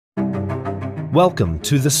Welcome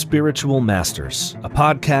to The Spiritual Masters, a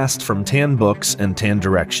podcast from Tan Books and Tan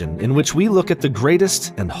Direction, in which we look at the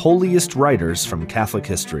greatest and holiest writers from Catholic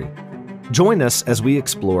history. Join us as we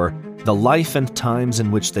explore the life and times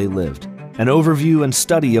in which they lived, an overview and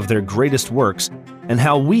study of their greatest works, and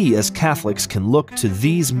how we as Catholics can look to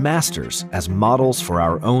these masters as models for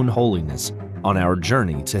our own holiness on our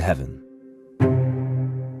journey to heaven.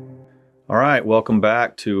 All right, welcome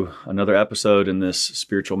back to another episode in this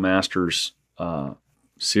Spiritual Masters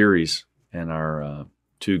series, and our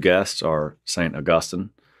two guests are Saint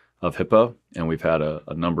Augustine of Hippo, and we've had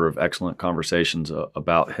a number of excellent conversations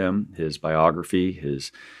about him, his biography,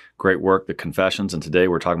 his great work, the Confessions, and today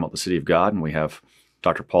we're talking about the City of God, and we have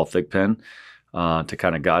Dr. Paul Thigpen to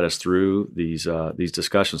kind of guide us through these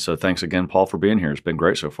discussions. So thanks again, Paul, for being here. It's been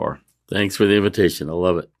great so far. Thanks for the invitation. I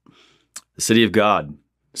love it. The City of God.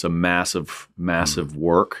 It's a massive, massive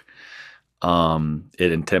work.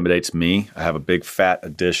 It intimidates me. I have a big fat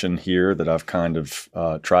edition here that I've kind of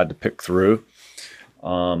tried to pick through.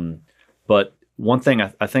 But one thing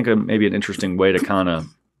I think maybe an interesting way to kind of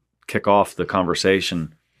kick off the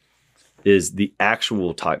conversation is the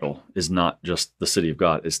actual title is not just the City of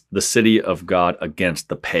God. It's the City of God against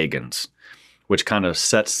the pagans, which kind of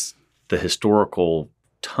sets the historical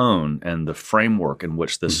tone and the framework in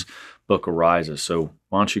which this book arises. So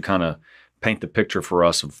why don't you kind of paint the picture for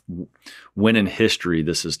us of when in history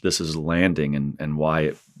this is landing and why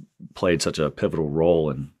it played such a pivotal role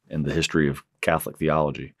in the history of Catholic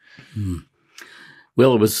theology.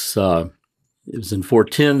 Well, it was in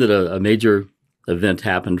 410 that a major event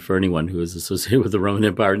happened for anyone who was associated with the Roman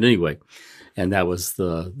Empire in any way, and that was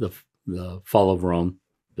the fall of Rome,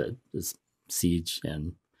 the siege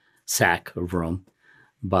and sack of Rome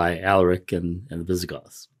by Alaric and the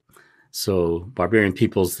Visigoths. So barbarian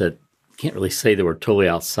peoples that can't really say they were totally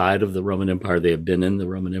outside of the Roman Empire. They have been in the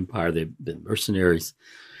Roman Empire. They've been mercenaries.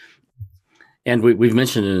 And we've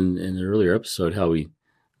mentioned in an earlier episode how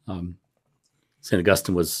St.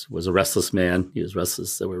 Augustine was a restless man. He was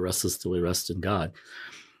restless. They were restless till we rest in God.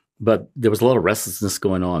 But there was a lot of restlessness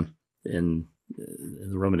going on in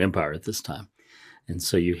the Roman Empire at this time. And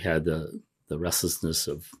so you had the restlessness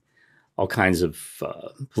of all kinds of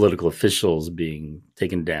political officials being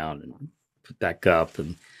taken down and put back up,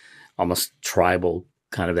 and almost tribal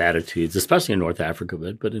kind of attitudes, especially in North Africa,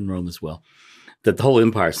 but in Rome as well, that the whole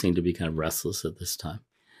empire seemed to be kind of restless at this time.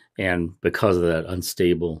 And because of that,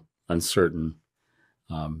 unstable, uncertain,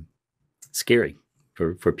 scary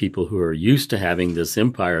for people who are used to having this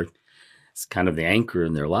empire. It's kind of the anchor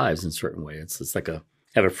in their lives in a certain way. It's like I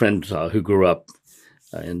have a friend who grew up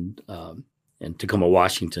in Tacoma,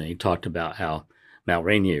 Washington. He talked about how Mount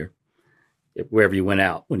Rainier, wherever you went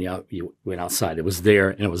out, when you went outside, it was there,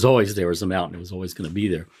 and it was always there as a mountain. It was always going to be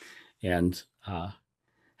there. And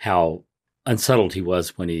how unsettled he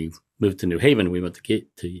was when he moved to New Haven. We went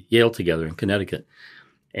to Yale together in Connecticut,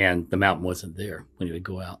 and the mountain wasn't there when he would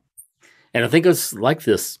go out. And I think it was like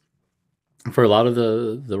this for a lot of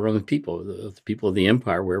the Roman people, the people of the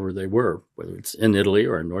empire, wherever they were, whether it's in Italy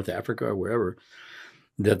or in North Africa or wherever,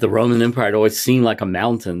 that the Roman Empire had always seemed like a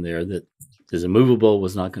mountain there that is immovable,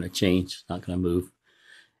 was not going to change, not going to move.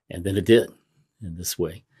 And then it did in this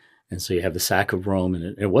way. And so you have the sack of Rome,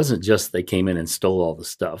 and it wasn't just they came in and stole all the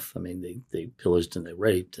stuff. I mean, they pillaged and they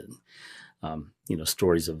raped, and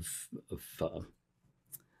stories of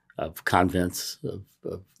convents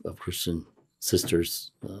of Christian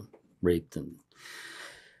sisters raped, and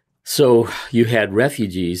so you had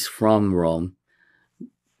refugees from Rome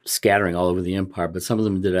scattering all over the empire, but some of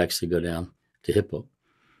them did actually go down to Hippo,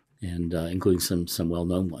 and including some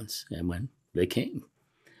well-known ones. And when they came,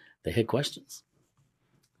 they had questions.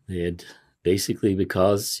 They had basically,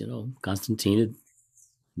 because Constantine had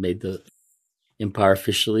made the empire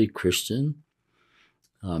officially Christian.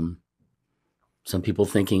 Some people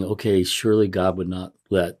thinking, okay, surely God would not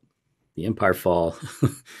let the empire fall,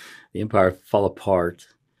 the empire fall apart,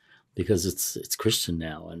 because it's Christian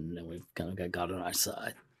now, and we've kind of got God on our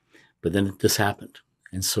side. But then this happened,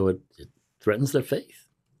 and so it threatens their faith.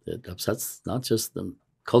 It upsets not just them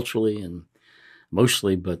culturally and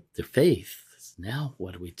emotionally, but their faith. Now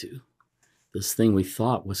what do we do? This thing we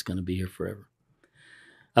thought was going to be here forever.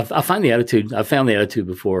 I found the attitude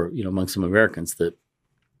before, among some Americans that,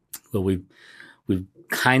 well, we've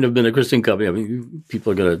kind of been a Christian company. I mean,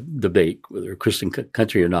 people are going to debate whether we're a Christian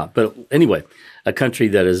country or not. But anyway, a country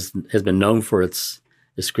that has been known for its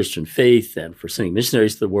Christian faith and for sending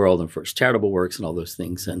missionaries to the world and for its charitable works and all those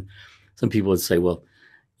things. And some people would say, well,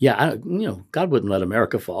 yeah, God wouldn't let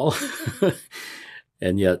America fall.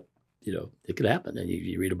 And yet, it could happen. And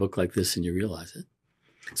you read a book like this and you realize it.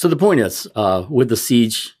 So the point is, with the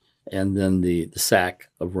siege and then the sack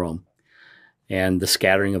of Rome and the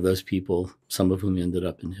scattering of those people, some of whom ended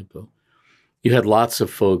up in Hippo. You had lots of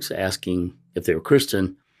folks asking, if they were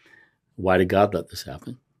Christian, why did God let this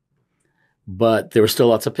happen? But there were still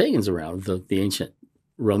lots of pagans around, the ancient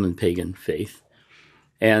Roman pagan faith.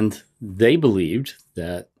 And they believed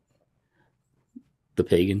that the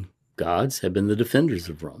pagan gods had been the defenders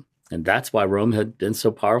of Rome. And that's why Rome had been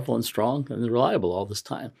so powerful and strong and reliable all this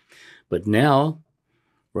time. But now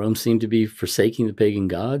Rome seemed to be forsaking the pagan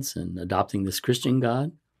gods and adopting this Christian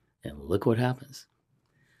God. And look what happens.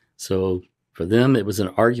 So for them, it was an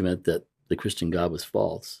argument that the Christian God was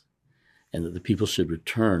false and that the people should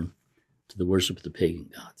return to the worship of the pagan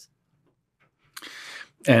gods.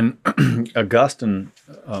 And Augustine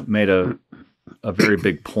made a very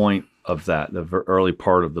big point of that. The early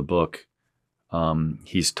part of the book,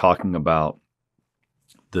 he's talking about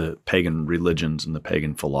the pagan religions and the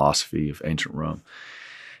pagan philosophy of ancient Rome.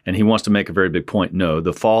 And he wants to make a very big point. No,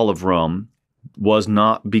 the fall of Rome was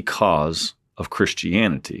not because of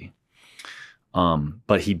Christianity.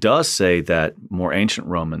 But he does say that more ancient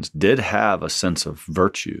Romans did have a sense of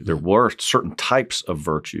virtue. There were certain types of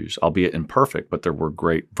virtues, albeit imperfect, but there were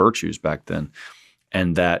great virtues back then.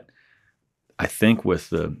 And that I think with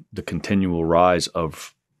the continual rise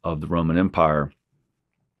of the Roman Empire,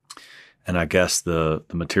 and I guess the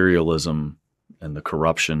materialism and the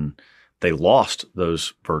corruption, they lost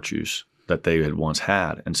those virtues that they had once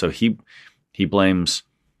had. And so he blames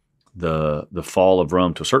the fall of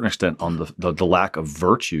Rome to a certain extent on the lack of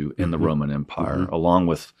virtue in the Roman Empire, along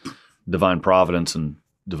with divine providence and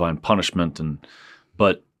divine punishment,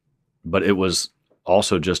 but it was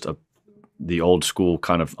also just the old school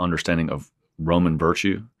kind of understanding of Roman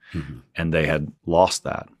virtue, and they had lost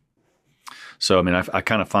that. So I mean, I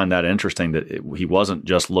kind of find that interesting that he wasn't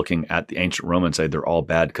just looking at the ancient Romans and say they're all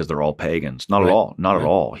bad because they're all pagans. Not at all. Not at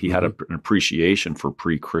all. He had an appreciation for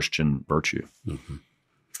pre-Christian virtue.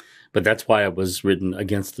 But that's why it was written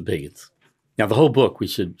against the pagans. Now, the whole book, we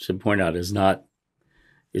should point out, is not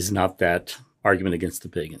that argument against the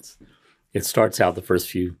pagans. It starts out the first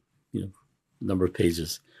few number of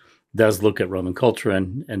pages, does look at Roman culture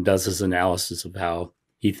and does his analysis of how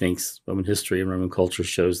he thinks Roman history and Roman culture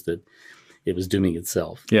shows that it was dooming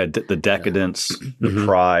itself. Yeah, the decadence, the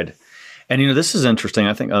pride. And, this is interesting.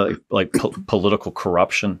 I think political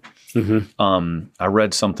corruption. I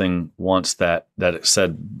read something once that it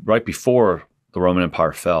said right before the Roman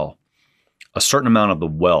Empire fell, a certain amount of the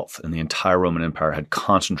wealth in the entire Roman Empire had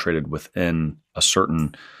concentrated within a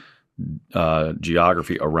certain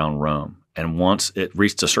geography around Rome. And once it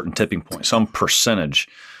reached a certain tipping point, some percentage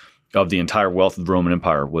of the entire wealth of the Roman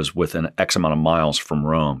Empire was within X amount of miles from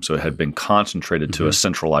Rome. So it had been concentrated to a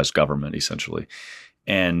centralized government, essentially.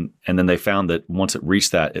 And then they found that once it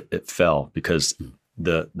reached that, it fell because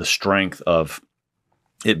the strength of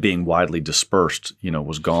it being widely dispersed,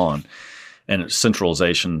 was gone. And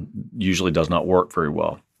centralization usually does not work very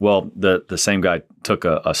well. Well, the same guy took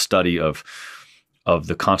a study of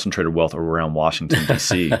the concentrated wealth around Washington,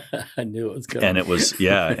 D.C. I knew it was coming. And it was,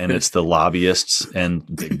 and it's the lobbyists and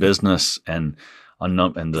big business and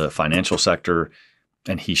the financial sector.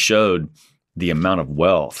 And he showed the amount of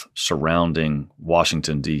wealth surrounding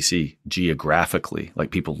Washington, D.C. geographically,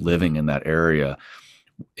 like people living in that area.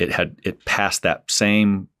 It passed that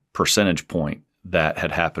same percentage point that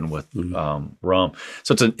had happened with Rome.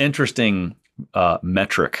 So it's an interesting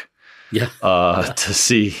metric to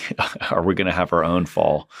see, are we going to have our own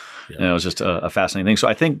fall? Yeah. It was just a fascinating thing. So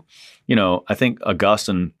I think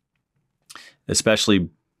Augustine, especially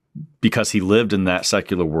because he lived in that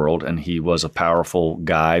secular world and he was a powerful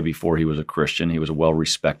guy before he was a Christian, he was a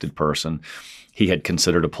well-respected person. He had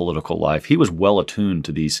considered a political life. He was well attuned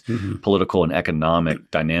to these political and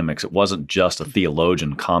economic dynamics. It wasn't just a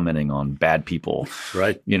theologian commenting on bad people.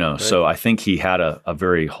 Right. So I think he had a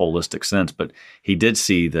very holistic sense, but he did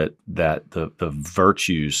see that the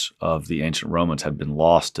virtues of the ancient Romans had been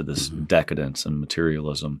lost to this decadence and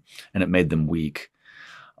materialism, and it made them weak.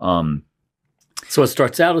 So it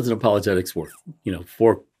starts out as an apologetics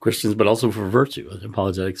for Christians, but also for virtue, an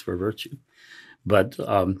apologetics for virtue. But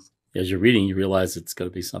as you're reading, you realize it's going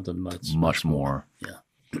to be something much more. Yeah.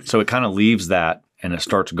 So it kind of leaves that, and it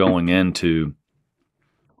starts going into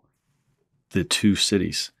the two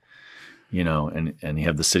cities, and you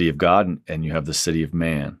have the city of God and you have the city of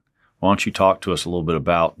man. Why don't you talk to us a little bit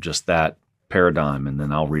about just that paradigm, and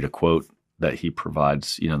then I'll read a quote that he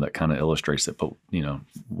provides, that kind of illustrates it. But,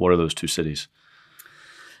 what are those two cities?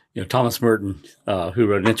 Thomas Merton, who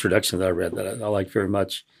wrote an introduction that I read that I like very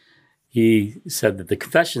much, he said that the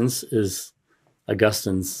Confessions is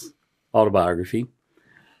Augustine's autobiography.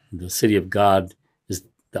 The City of God is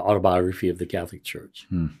the autobiography of the Catholic Church.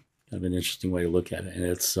 Kind of an interesting way to look at it. And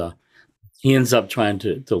it's he ends up trying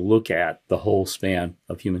to look at the whole span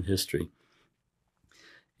of human history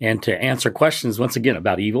and to answer questions, once again,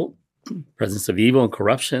 about evil, presence of evil and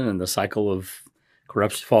corruption and the cycle of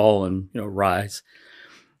corruption, fall and rise.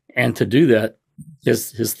 And to do that,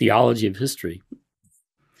 his theology of history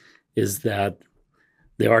is that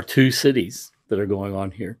there are two cities that are going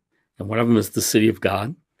on here. And one of them is the city of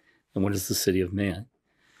God, and one is the city of man.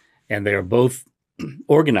 And they are both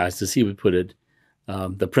organized, as he would put it.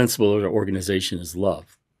 The principle of the organization is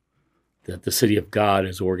love, that the city of God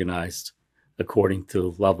is organized according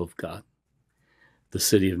to love of God. The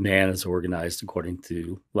city of man is organized according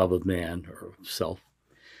to love of man or self.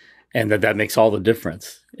 And that makes all the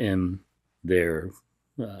difference in their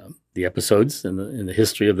the episodes in the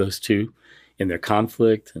history of those two, in their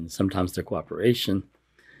conflict and sometimes their cooperation.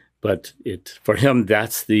 But for him,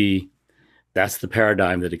 that's the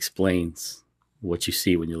paradigm that explains what you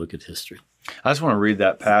see when you look at history. I just want to read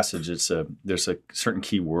that passage. There's certain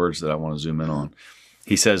key words that I want to zoom in on.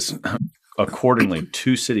 He says, accordingly,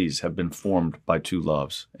 two cities have been formed by two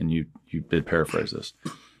loves. And you did paraphrase this.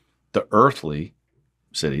 The earthly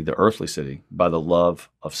city, by the love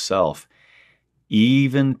of self,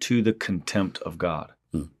 even to the contempt of God.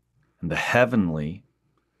 And the heavenly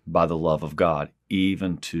by the love of God,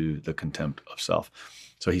 even to the contempt of self.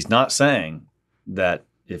 So he's not saying that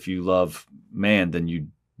if you love man, then you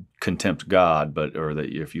contempt God, or that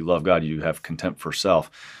if you love God, you have contempt for self.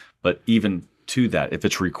 But even to that, if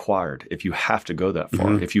it's required, if you have to go that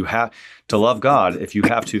far, if you have to love God, if you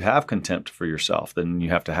have to have contempt for yourself, then you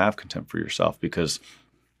have to have contempt for yourself, because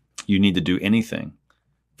you need to do anything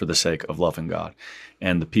for the sake of loving God.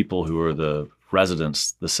 And the people who are the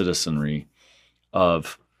residents, the citizenry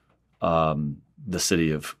of the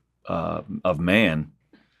city of man,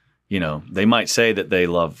 they might say that they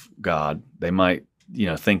love God. They might,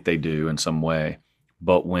 think they do in some way.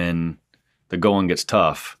 But when the going gets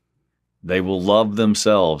tough, they will love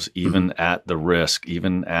themselves even at the risk,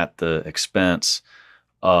 even at the expense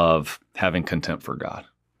of having contempt for God.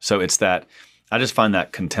 So it's that, I just find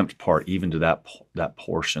that contempt part, even to that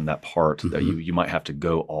portion, that part that you might have to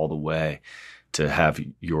go all the way to have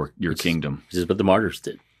your kingdom. This is what the martyrs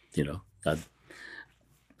did.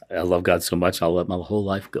 I love God so much, I'll let my whole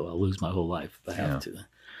life go. I'll lose my whole life if I have to.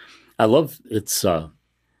 I love it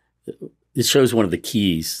shows one of the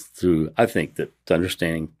keys through, I think, that to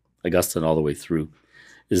understanding Augustine all the way through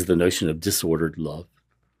is the notion of disordered love,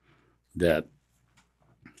 that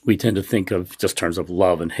we tend to think of just terms of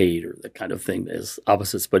love and hate or that kind of thing as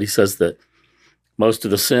opposites. But he says that most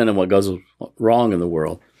of the sin and what goes wrong in the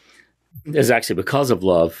world is actually because of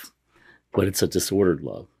love, but it's a disordered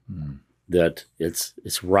love. That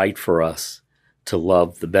it's right for us to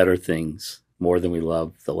love the better things more than we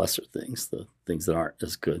love the lesser things, the things that aren't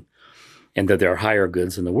as good, and that there are higher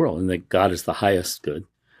goods in the world, and that God is the highest good.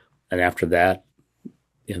 And after that,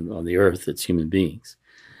 on the earth, it's human beings.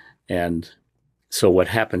 And so what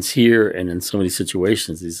happens here and in so many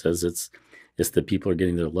situations, he says it's that people are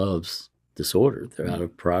getting their loves disordered. They're out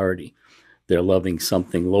of priority. They're loving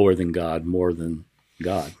something lower than God more than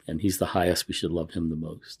God, and he's the highest. We should love him the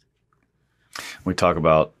most. We talk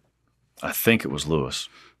about, I think it was Lewis.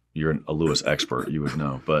 You're a Lewis expert, you would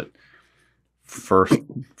know. But first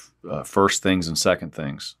things and second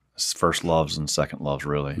things, first loves and second loves,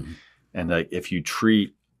 really. And if you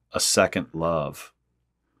treat a second love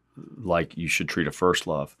like you should treat a first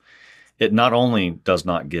love, it not only does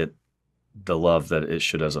not get the love that it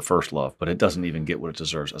should as a first love, but it doesn't even get what it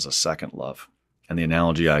deserves as a second love. And the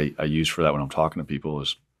analogy I use for that when I'm talking to people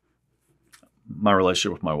is, my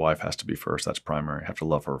relationship with my wife has to be first. That's primary. I have to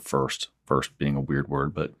love her first being a weird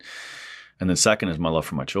word, and then second is my love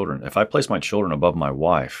for my children. If I place my children above my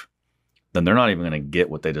wife, then they're not even going to get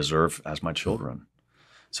what they deserve as my children.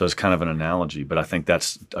 So it's kind of an analogy, but I think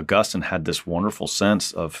Augustine had this wonderful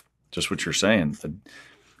sense of just what you're saying.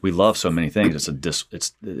 We love so many things.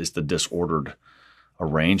 It's the disordered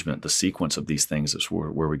arrangement, the sequence of these things is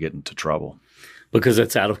where we get into trouble. Because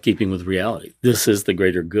it's out of keeping with reality. This is the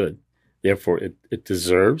greater good. Therefore, it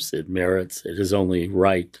deserves, it merits, it is only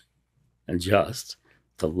right and just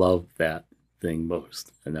to love that thing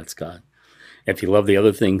most, and that's God. If you love the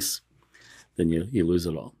other things, then you lose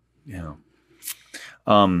it all. Yeah.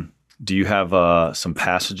 Do you have some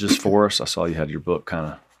passages for us? I saw you had your book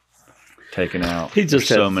kind of taken out. He just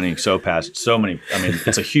so many. I mean,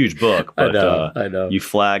 it's a huge book, but I know. You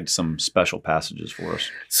flagged some special passages for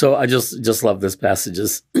us. So I just love this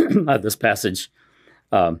passage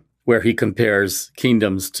where he compares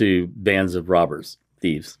kingdoms to bands of robbers,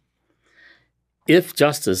 thieves. If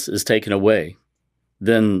justice is taken away,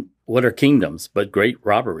 then what are kingdoms but great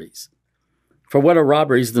robberies? For what are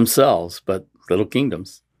robberies themselves but little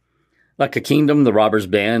kingdoms? Like a kingdom, the robbers'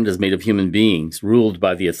 band is made of human beings, ruled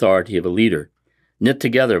by the authority of a leader, knit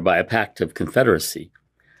together by a pact of confederacy,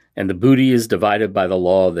 and the booty is divided by the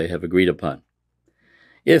law they have agreed upon.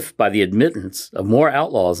 If, by the admittance of more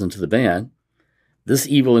outlaws into the band, this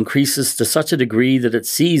evil increases to such a degree that it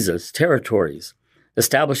seizes territories,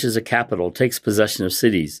 establishes a capital, takes possession of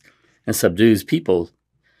cities, and subdues people,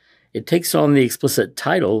 it takes on the explicit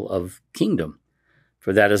title of kingdom,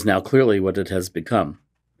 for that is now clearly what it has become.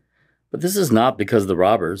 But this is not because the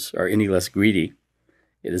robbers are any less greedy.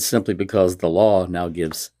 It is simply because the law now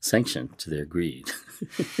gives sanction to their greed.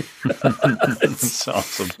 That's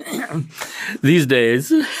awesome. These days,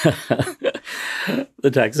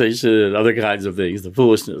 the taxation and other kinds of things, the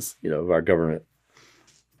foolishness, of our government,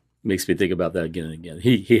 makes me think about that again and again.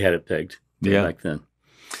 He had it pegged back then.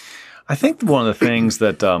 I think one of the things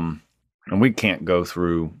that, and we can't go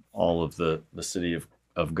through all of the city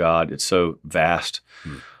of God. It's so vast.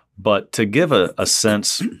 But to give a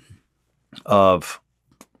sense of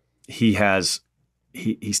he's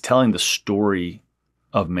telling the story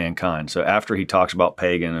of mankind. So after he talks about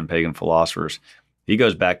pagan philosophers, he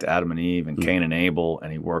goes back to Adam and Eve and Cain and Abel,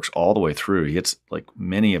 and he works all the way through. He hits like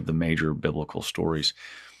many of the major biblical stories.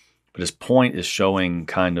 But his point is showing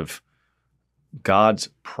kind of God's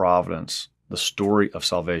providence, the story of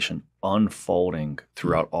salvation unfolding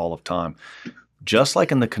throughout all of time. Just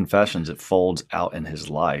like in the Confessions, it folds out in his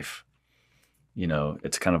life.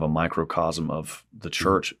 It's kind of a microcosm of the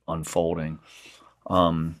church unfolding.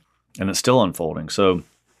 And it's still unfolding. So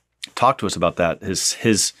talk to us about that,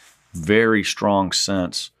 his very strong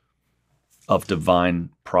sense of divine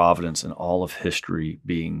providence and all of history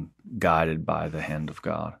being guided by the hand of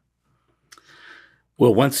God.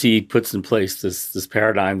 Well, once he puts in place this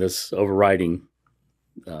paradigm, this overriding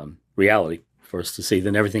reality for us to see,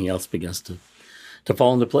 then everything else begins to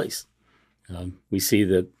fall into place. We see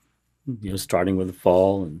that, starting with the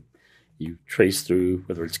fall, and you trace through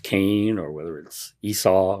whether it's Cain or whether it's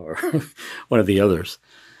Esau or one of the others,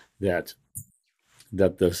 that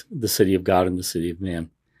the city of God and the city of man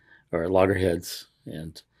are at loggerheads,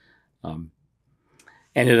 and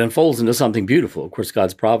it unfolds into something beautiful. Of course,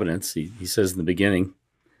 God's providence. He says in the beginning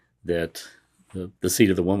that the seed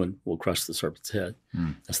of the woman will crush the serpent's head.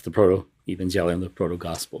 That's the proto-evangelium, the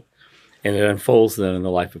proto-gospel. And it unfolds then in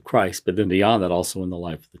the life of Christ, but then beyond that also in the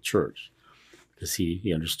life of the church, because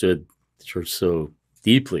he understood the church so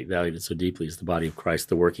deeply, valued it so deeply as the body of Christ,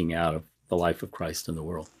 the working out of the life of Christ in the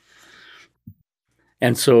world.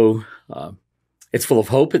 And so it's full of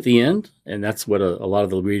hope at the end, and that's what a lot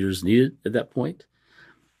of the readers needed at that point.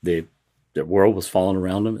 Their world was falling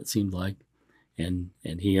around them, it seemed like, and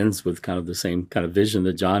he ends with kind of the same kind of vision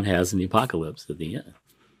that John has in the Apocalypse at the end.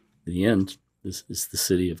 In the end, this is the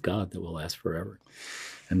city of God that will last forever.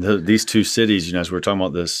 And these two cities, as we're talking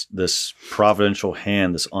about this providential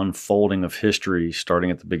hand, this unfolding of history,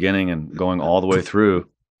 starting at the beginning and going all the way through,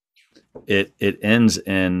 it ends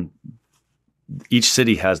in each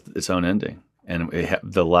city has its own ending, and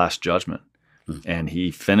the last judgment. And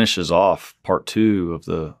he finishes off part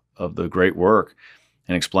 2 of the great work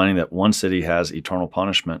and explaining that one city has eternal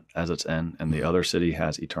punishment as its end, and the other city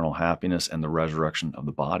has eternal happiness and the resurrection of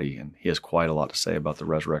the body. And he has quite a lot to say about the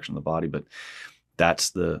resurrection of the body, but that's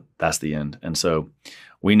the end. And so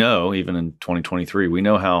we know, even in 2023, we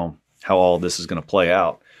know how all this is going to play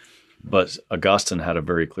out. But Augustine had a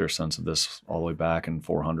very clear sense of this all the way back in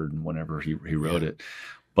 400 and whenever he wrote it.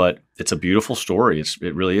 But it's a beautiful story.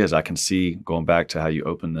 It really is. I can see, going back to how you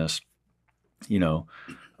open this,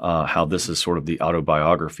 how this is sort of the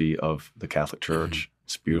autobiography of the Catholic Church.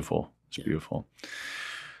 It's beautiful. It's beautiful.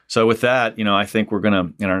 So with that, I think we're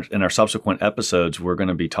going to, in our subsequent episodes, we're going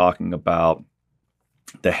to be talking about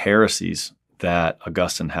the heresies that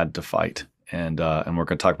Augustine had to fight. And we're going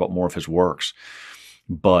to talk about more of his works.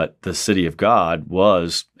 But the city of God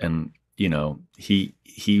was, and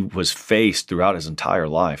he was faced throughout his entire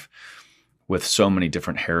life with so many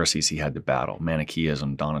different heresies he had to battle: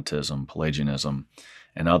 Manichaeism, Donatism, Pelagianism,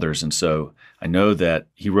 and others. And so I know that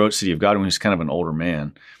he wrote City of God when he was kind of an older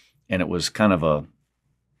man, and it was kind of a,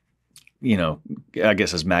 I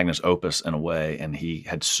guess his magnus opus in a way, and he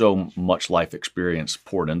had so much life experience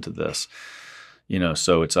poured into this.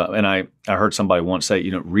 So it's and I heard somebody once say,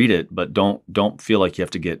 read it, but don't feel like you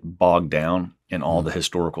have to get bogged down in all the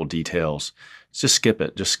historical details. Just skip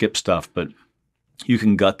it, just skip stuff. But you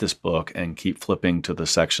can gut this book and keep flipping to the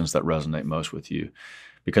sections that resonate most with you.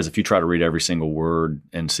 Because if you try to read every single word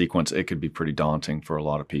in sequence, it could be pretty daunting for a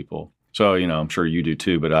lot of people. So, I'm sure you do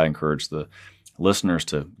too, but I encourage the listeners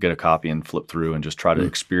to get a copy and flip through and just try to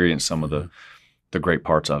experience some of the great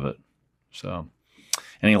parts of it. So,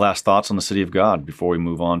 any last thoughts on the City of God before we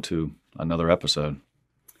move on to another episode?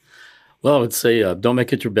 Well, I would say don't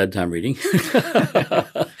make it your bedtime reading.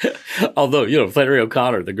 Although, Flannery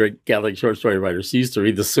O'Connor, the great Catholic short story writer, she used to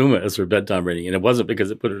read the Summa as her bedtime reading, and it wasn't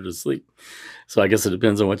because it put her to sleep. So I guess it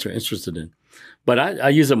depends on what you're interested in. But I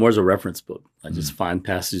use it more as a reference book. I just find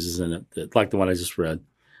passages in it, that, like the one I just read,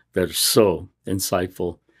 that are so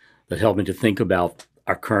insightful, that help me to think about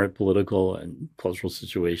our current political and cultural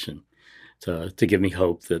situation, to give me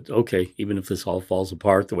hope that, okay, even if this all falls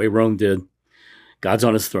apart the way Rome did, God's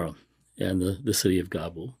on his throne. And the City of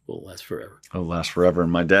God will last forever. It'll last forever.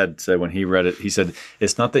 And my dad said when he read it, he said,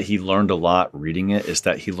 it's not that he learned a lot reading it, it's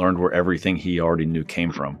that he learned where everything he already knew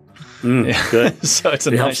came from. Good. So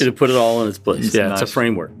it helps you to put it all in its place. It's a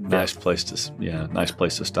framework. Nice place to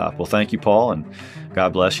stop. Well, thank you, Paul, and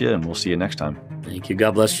God bless you, and we'll see you next time. Thank you.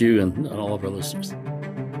 God bless you and all of our listeners.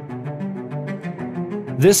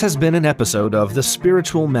 This has been an episode of The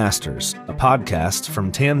Spiritual Masters, a podcast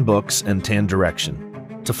from Tan Books and Tan Direction.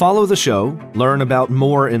 To follow the show, learn about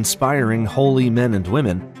more inspiring holy men and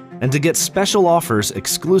women, and to get special offers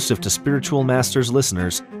exclusive to Spiritual Masters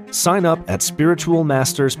listeners, sign up at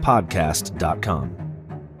spiritualmasterspodcast.com.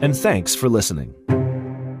 And thanks for listening.